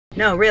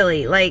No,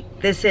 really, like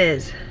this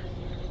is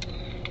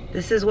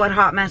what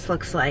hot mess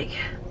looks like.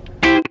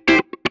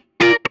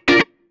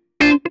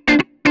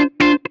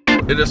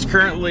 It is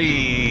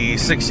currently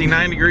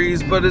 69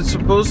 degrees, but it's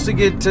supposed to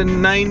get to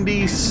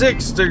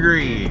 96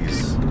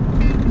 degrees.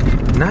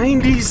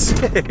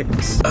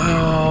 96.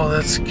 Oh,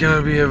 that's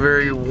gonna be a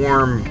very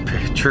warm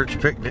church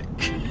picnic.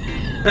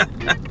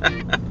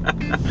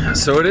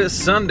 So it is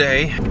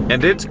Sunday,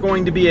 and it's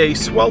going to be a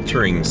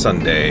sweltering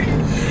Sunday,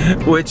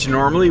 which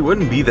normally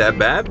wouldn't be that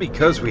bad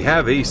because we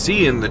have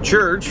AC in the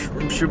church.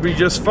 It should be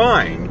just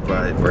fine,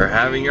 but we're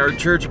having our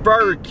church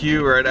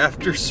barbecue right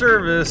after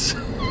service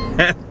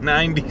at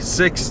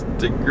 96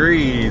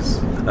 degrees.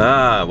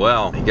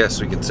 Well, I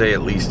guess we can say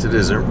at least it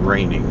isn't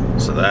raining,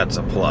 so that's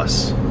a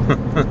plus.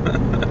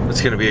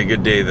 It's gonna be a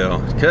good day though,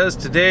 because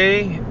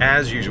today,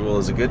 as usual,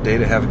 is a good day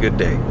to have a good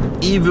day.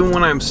 Even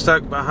when I'm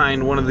stuck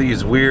behind one of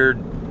these weird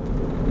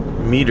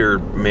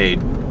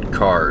meter-made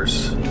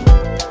cars.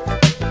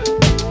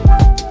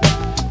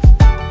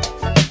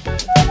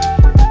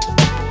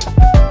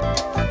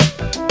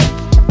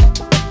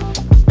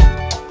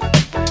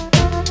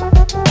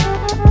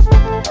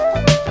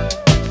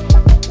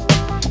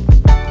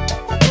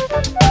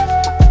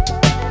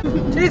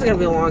 Today's gonna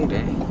be a long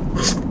day.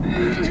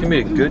 It's gonna be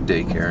a good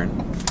day, Karen.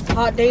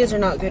 Hot days are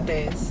not good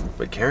days.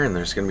 But Karen,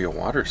 there's gonna be a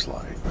water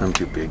slide. I'm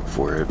too big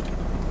for it.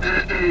 Do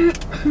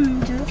it for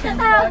the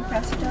vlog,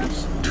 Pastor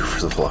Josh. Do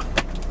for the vlog.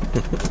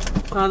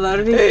 Oh,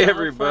 that'd be Hey so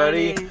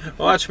everybody, funny.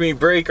 watch me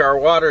break our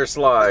water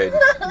slide.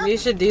 We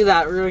should do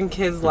that, ruin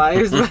kids'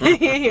 lives by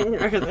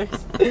hanging others.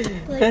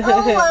 Like,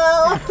 oh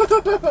well.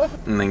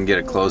 And then get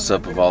a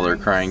close-up of all their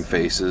crying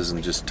faces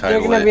and just title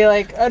They're gonna it, be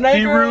like, a night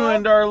 "He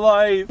ruined our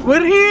life.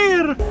 We're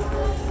here."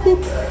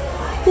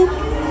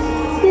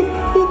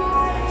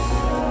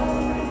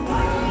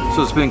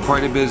 So it's been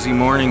quite a busy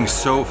morning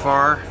so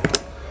far.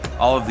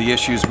 All of the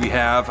issues we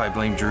have, I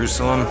blame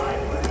Jerusalem.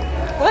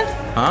 What?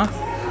 Huh?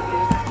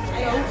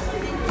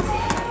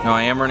 No,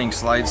 I am running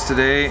slides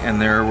today,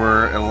 and there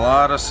were a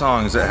lot of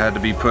songs that had to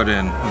be put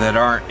in that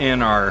aren't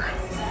in our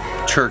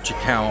church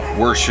account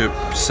worship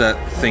set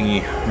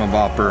thingy,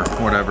 mabopper,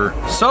 whatever.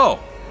 So,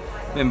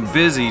 been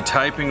busy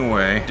typing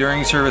away.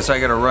 During service, I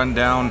gotta run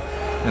down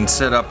and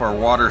set up our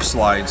water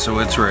slide so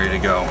it's ready to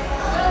go.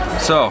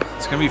 So,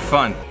 it's gonna be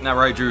fun. Not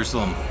right,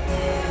 Jerusalem?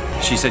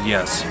 She said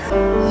yes.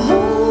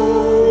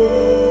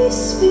 Holy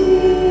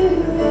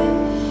Spirit,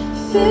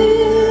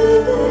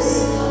 fill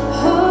this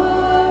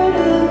heart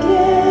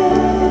again.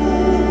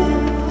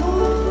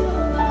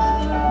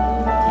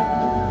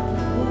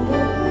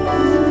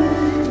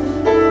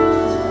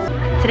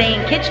 Today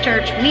in Kids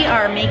Church, we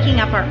are making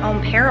up our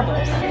own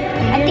parables.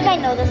 I think I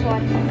know this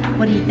one.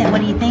 What do you think?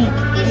 What do you think?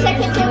 You said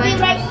to do it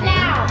right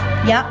now.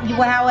 Yep,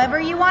 however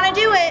you want to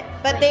do it,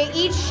 but they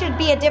each should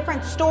be a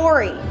different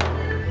story.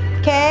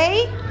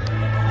 Okay?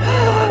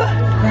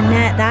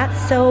 Lynette, that's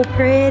so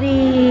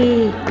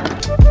pretty.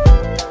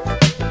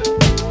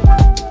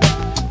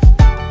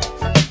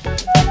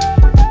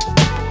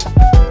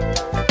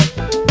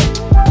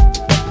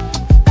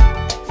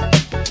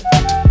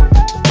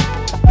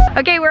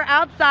 Okay, we're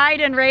outside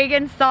and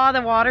Reagan saw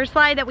the water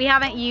slide that we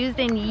haven't used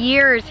in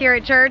years here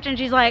at church, and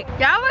she's like,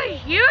 that was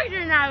huge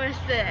when I was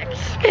 6.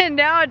 And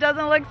now it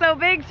doesn't look so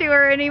big to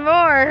her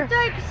anymore. It's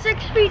like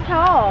 6 feet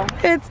tall.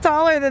 It's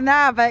taller than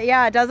that, but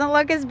yeah, it doesn't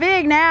look as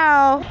big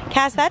now.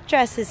 Cass, that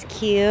dress is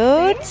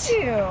cute.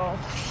 Thank you.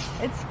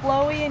 It's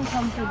flowy and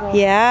comfortable.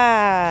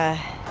 Yeah.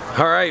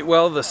 All right,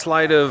 well, the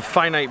slide of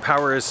finite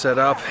power is set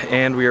up,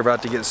 and we are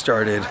about to get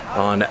started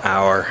on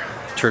our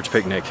church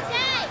picnic.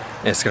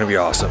 It's gonna be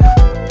awesome.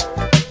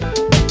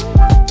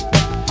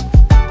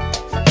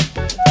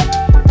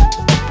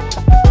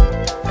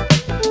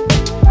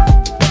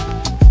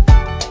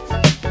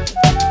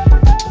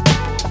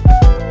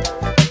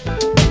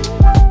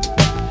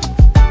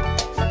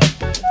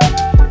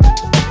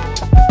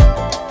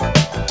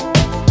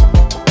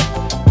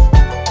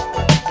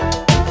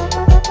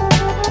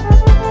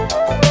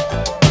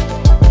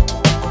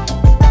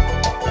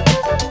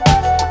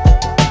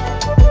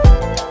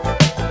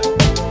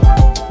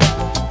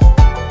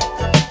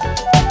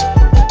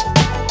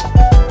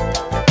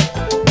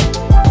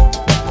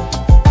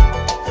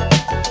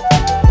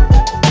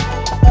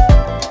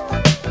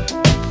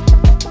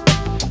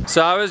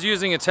 So I was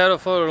using a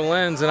telephoto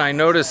lens and I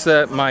noticed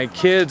that my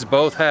kids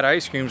both had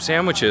ice cream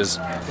sandwiches.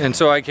 And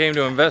so I came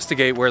to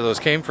investigate where those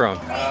came from.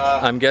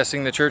 I'm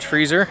guessing the church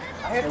freezer?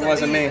 It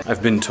wasn't me.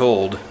 I've been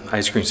told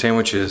ice cream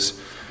sandwiches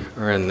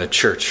are in the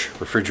church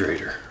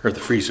refrigerator, or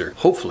the freezer.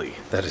 Hopefully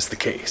that is the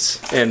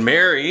case. And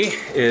Mary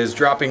is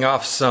dropping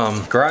off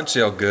some garage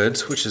sale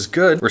goods, which is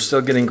good. We're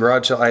still getting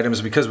garage sale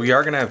items because we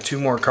are gonna have 2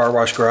 more car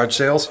wash garage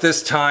sales.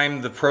 This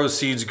time the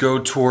proceeds go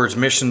towards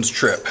missions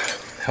trip.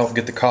 Help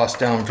get the cost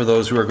down for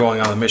those who are going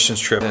on a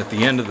missions trip at the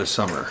end of the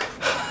summer.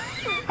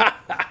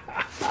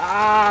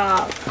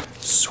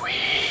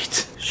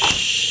 Sweet.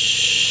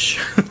 Shh.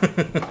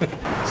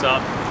 What's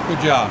up? Good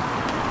job.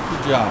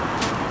 Good job.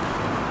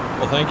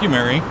 Well, thank you,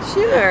 Mary.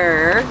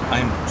 Sure.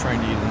 I'm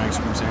trying to eat an ice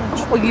cream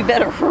sandwich. Well, you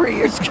better hurry.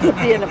 You're just gonna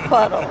be in a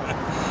puddle.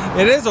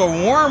 It is a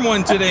warm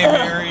one today,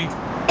 Mary.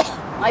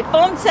 My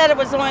phone said it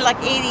was only like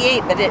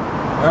 88, but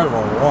That's a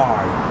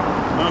lie.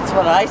 that's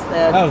what I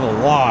said. That's a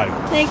lie.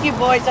 Thank you,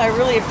 boys. I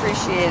really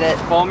appreciate it.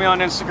 Follow me on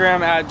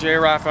Instagram at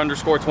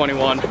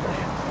jraff_21.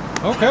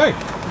 Okay.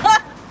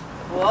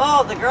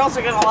 Whoa, the girls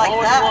are gonna like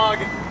Always that.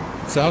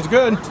 vlog. Sounds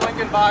good. Link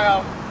in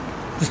bio.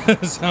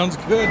 Sounds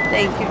good.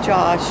 Thank you,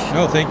 Josh.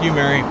 No, thank you,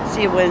 Mary.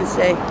 See you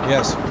Wednesday.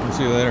 Yes, we'll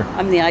see you later.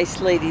 I'm the ice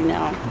lady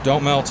now.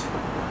 Don't melt.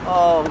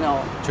 Oh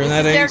no. Turn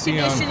This that is AC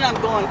air on. conditioned.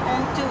 I'm going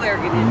home to air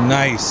conditioning.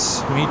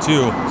 Nice. Me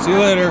too. See you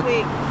later.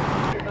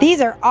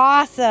 These are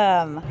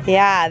awesome.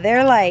 Yeah,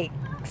 they're like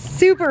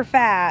super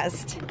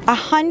fast.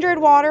 100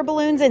 water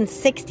balloons in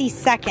 60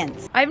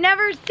 seconds. I've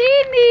never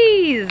seen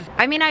these.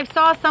 I mean, I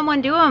saw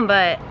someone do them,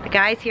 but the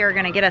guys here are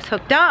gonna get us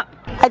hooked up.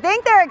 I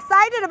think they're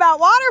excited about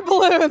water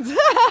balloons.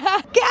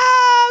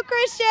 Go,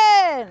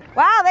 Christian!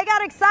 Wow, they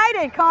got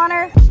excited,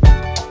 Connor.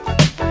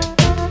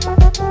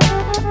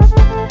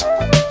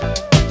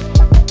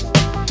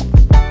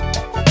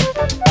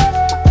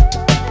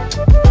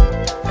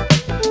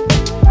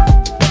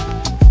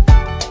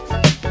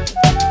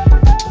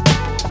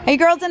 Are you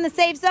girls in the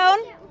safe zone?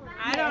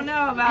 I don't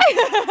know about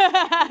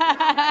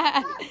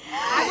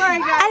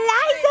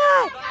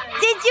Eliza,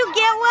 did you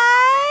get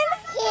one?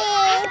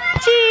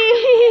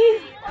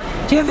 Cheese.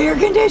 Do you have air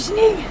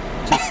conditioning?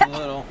 Just a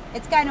little.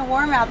 It's kind of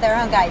warm out there,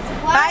 huh, guys?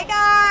 Bye,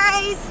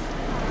 guys.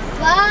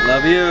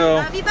 Love you.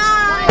 Love you,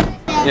 bye.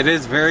 It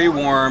is very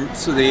warm,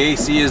 so the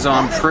AC is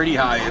on pretty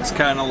high. It's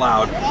kind of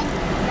loud.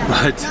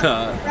 But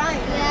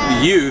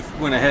the youth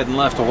went ahead and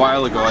left a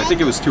while ago. I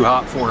think it was too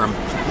hot for him.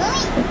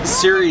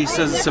 Siri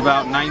says it's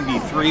about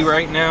 93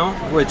 right now,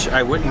 which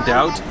I wouldn't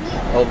doubt.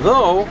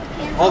 Although,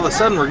 all of a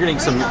sudden we're getting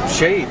some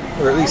shade,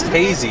 or at least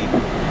hazy.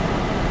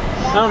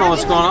 I don't know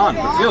what's going on.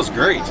 It feels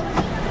great.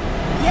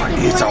 But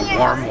it's a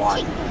warm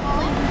one.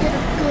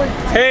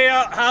 Hey,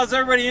 how's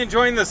everybody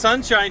enjoying the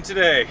sunshine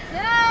today?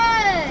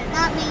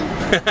 Not me.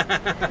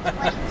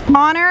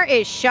 Connor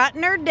is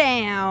shutting her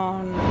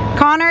down.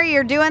 Connor,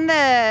 you're doing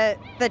the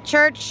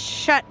church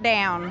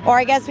shutdown. Or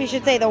I guess we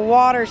should say the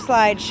water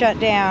slide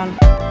shutdown.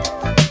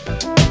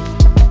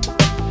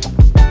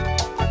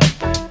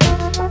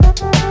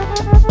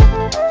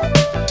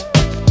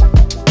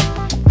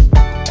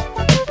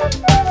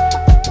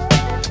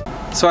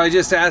 So I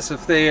just asked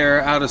if they are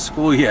out of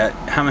school yet.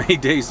 How many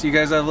days do you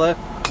guys have left?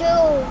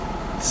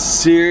 2.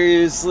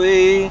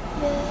 Seriously?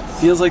 Yes.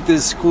 Feels like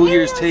this school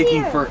year is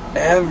taking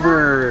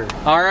forever.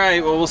 All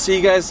right, well, we'll see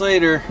you guys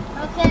later.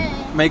 Okay.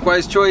 Make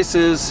wise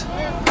choices.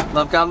 Yeah.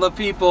 Love God, love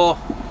people.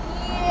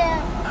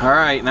 Yeah. All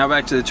right, now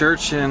back to the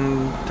church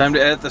and time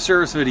to edit the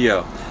service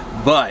video.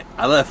 But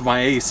I left my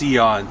AC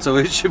on, so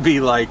it should be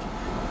like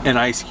an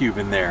ice cube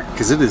in there,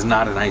 because it is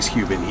not an ice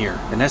cube in here.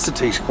 And it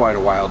takes quite a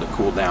while to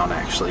cool down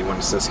actually when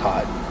it's this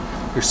hot.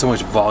 There's so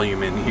much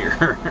volume in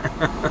here.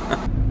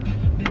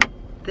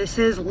 This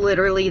is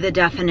literally the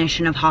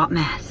definition of hot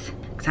mess.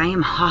 Because I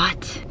am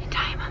hot and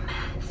I am a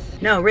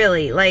mess. No,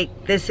 really,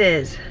 like this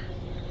is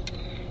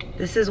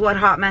what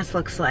hot mess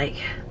looks like.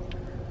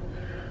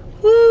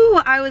 Woo,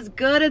 I was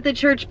good at the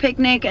church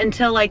picnic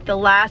until like the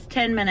last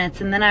 10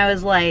 minutes, and then I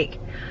was like,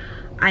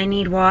 I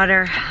need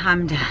water,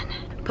 I'm done.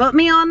 Put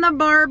me on the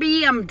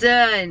Barbie, I'm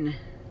done.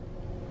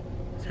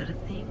 Is that a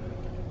thing?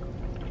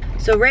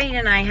 So Reagan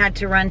and I had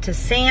to run to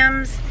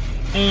Sam's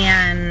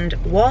and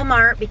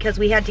Walmart because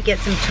we had to get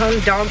some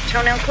dog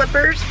toenail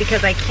clippers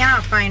because I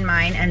cannot find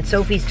mine, and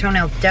Sophie's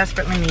toenails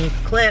desperately need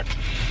clipped.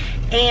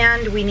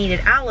 And we needed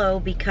aloe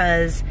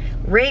because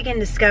Reagan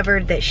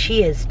discovered that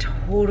she is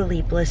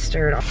totally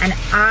blistered, and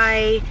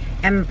I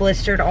am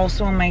blistered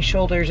also on my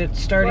shoulders. It's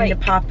starting to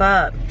pop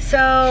up.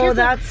 So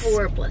that's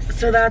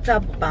a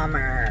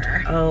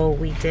bummer. Oh,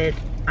 we did.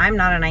 I'm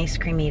not an ice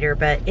cream eater,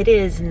 but it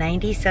is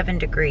 97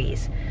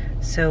 degrees.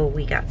 So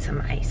we got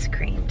some ice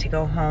cream to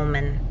go home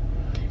and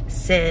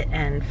sit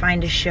and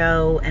find a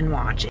show and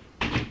watch it.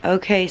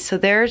 Okay, so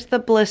there's the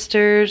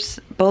blisters.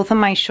 Both of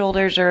my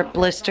shoulders are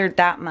blistered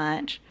that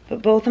much.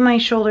 But both of my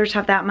shoulders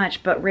have that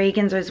much, but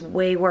Reagan's is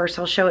way worse.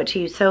 I'll show it to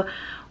you. So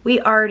we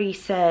already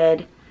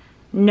said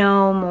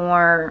no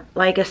more,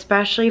 like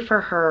especially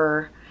for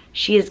her,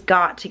 she has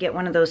got to get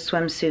one of those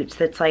swimsuits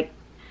that's like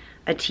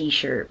a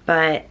t-shirt.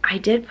 But I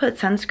did put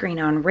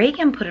sunscreen on.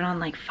 Reagan put it on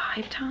like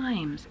 5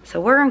 times.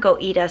 So we're gonna go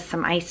eat us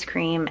some ice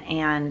cream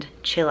and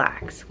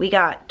chillax. We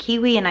got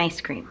kiwi and ice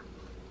cream.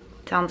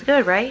 Sounds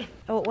good, right?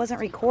 Oh, it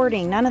wasn't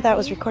recording. None of that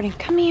was recording.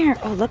 Come here.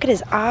 Oh, look at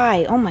his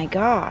eye. Oh my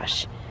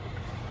gosh.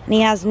 And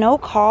he has no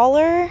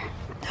collar.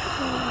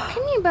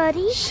 Come here,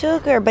 buddy.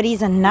 Sugar, but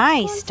he's a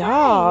nice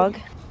dog.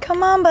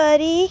 Come on,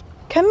 buddy.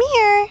 Come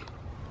here.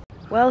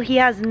 Well, he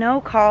has no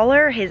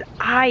collar. His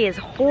eye is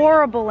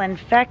horrible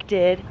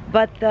infected,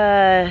 but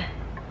the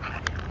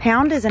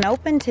pound isn't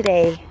open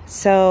today.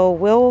 So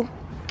we'll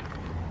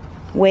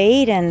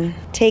wait and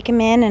take him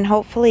in and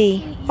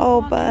hopefully...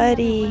 Oh,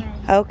 buddy.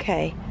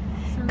 Okay.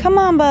 Come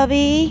on,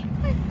 Bubby.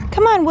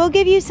 Come on, we'll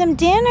give you some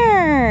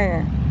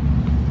dinner.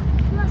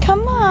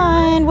 Come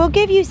on, we'll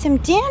give you some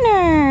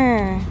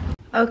dinner.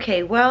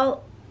 Okay,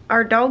 well,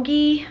 our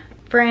doggy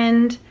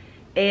friend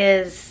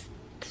is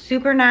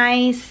super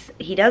nice.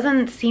 He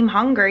doesn't seem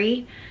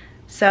hungry.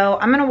 So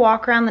I'm gonna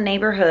walk around the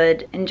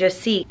neighborhood and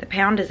just see. The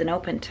pound isn't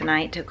open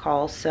tonight to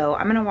call, so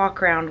I'm gonna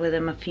walk around with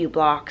him a few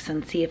blocks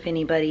and see if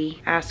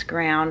anybody asks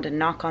around and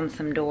knock on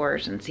some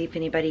doors and see if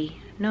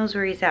anybody knows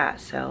where he's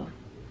at. So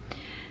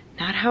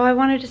not how I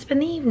wanted to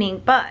spend the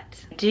evening,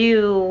 but I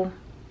do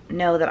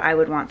know that I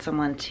would want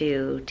someone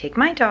to take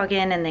my dog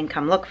in and then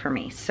come look for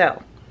me.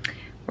 So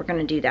we're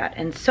gonna do that.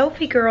 And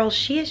Sophie girl,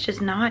 she is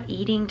just not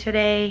eating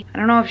today. I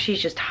don't know if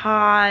she's just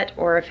hot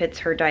or if it's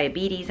her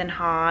diabetes and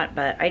hot,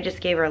 but I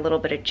just gave her a little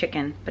bit of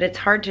chicken. But it's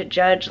hard to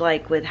judge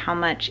like with how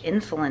much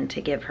insulin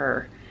to give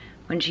her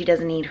when she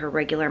doesn't eat her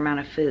regular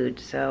amount of food.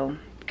 So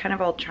kind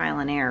of all trial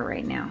and error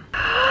right now.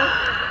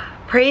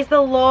 Praise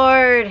the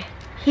Lord.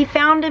 He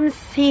found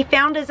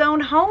his own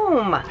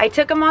home. I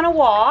took him on a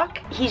walk.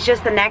 He's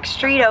just the next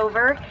street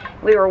over.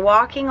 We were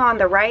walking on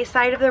the right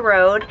side of the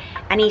road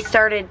and he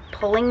started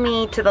pulling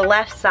me to the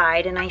left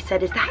side and I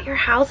said, "Is that your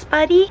house,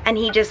 buddy?" And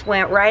he just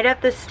went right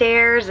up the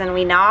stairs and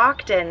we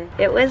knocked and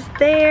it was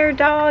their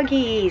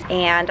doggies.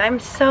 And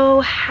I'm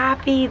so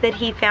happy that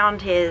he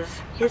found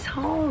his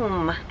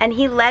home and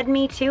he led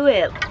me to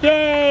it.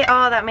 Yay!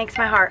 Oh, that makes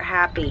my heart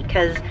happy,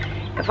 because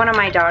if one of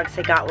my dogs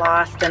had got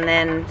lost and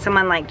then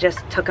someone like just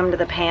took them to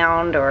the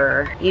pound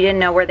or you didn't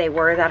know where they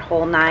were that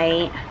whole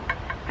night,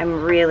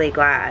 I'm really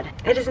glad.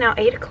 It is now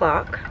 8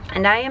 o'clock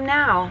and I am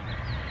now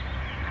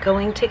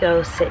going to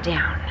go sit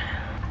down,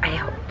 I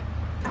hope.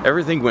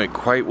 Everything went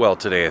quite well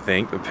today, I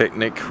think. The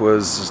picnic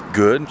was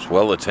good,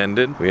 well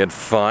attended. We had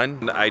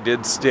fun. I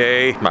did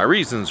stay. My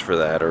reasons for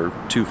that are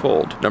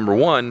twofold. Number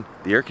one,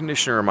 the air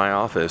conditioner in my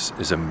office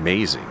is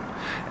amazing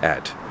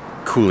at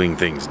cooling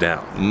things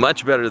down.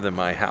 Much better than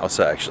my house,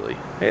 actually.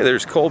 Hey,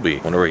 there's Colby.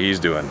 Wonder what he's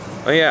doing.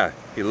 Oh yeah,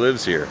 he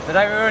lives here. Did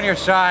I ruin your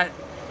shot?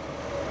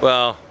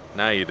 Well,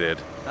 now you did.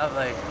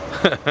 Lovely.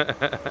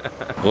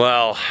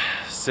 Well,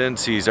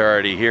 since he's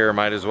already here,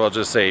 might as well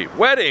just say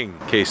wedding,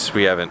 in case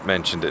we haven't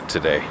mentioned it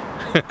today.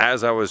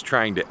 As I was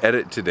trying to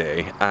edit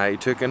today, I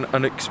took an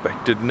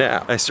unexpected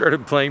nap. I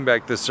started playing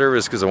back the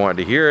service because I wanted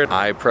to hear it.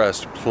 I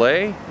pressed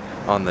play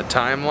on the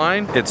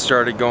timeline. It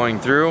started going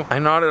through. I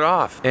nodded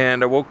off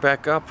and I woke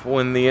back up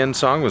when the end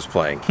song was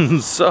playing.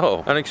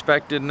 So,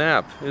 unexpected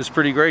nap is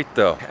pretty great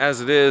though.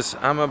 As it is,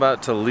 I'm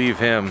about to leave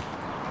him.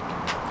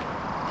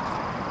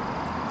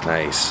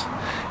 Nice.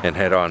 And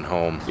head on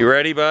home. You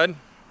ready, bud?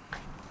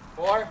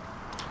 For?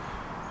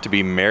 To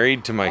be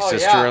married to my Oh,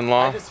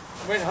 sister-in-law? yeah. I just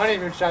went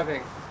honeymoon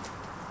shopping.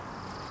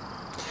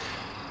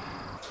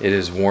 It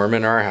is warm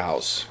in our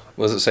house.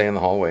 What does it say in the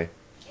hallway?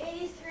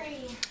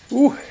 83.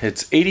 Ooh,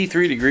 it's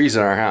 83 degrees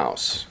in our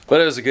house.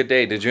 But it was a good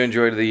day. Did you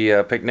enjoy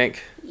the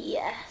picnic?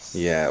 Yes.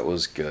 Yeah, it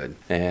was good.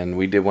 And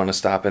we did want to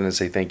stop in and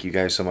say thank you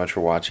guys so much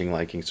for watching,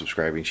 liking,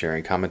 subscribing,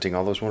 sharing, commenting,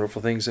 all those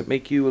wonderful things that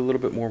make you a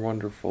little bit more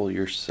wonderful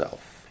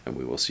yourself. And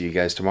we will see you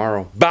guys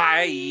tomorrow.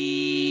 Bye!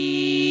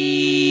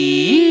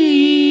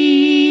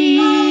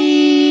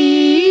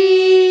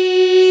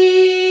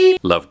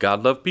 Love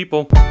God, love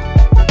people.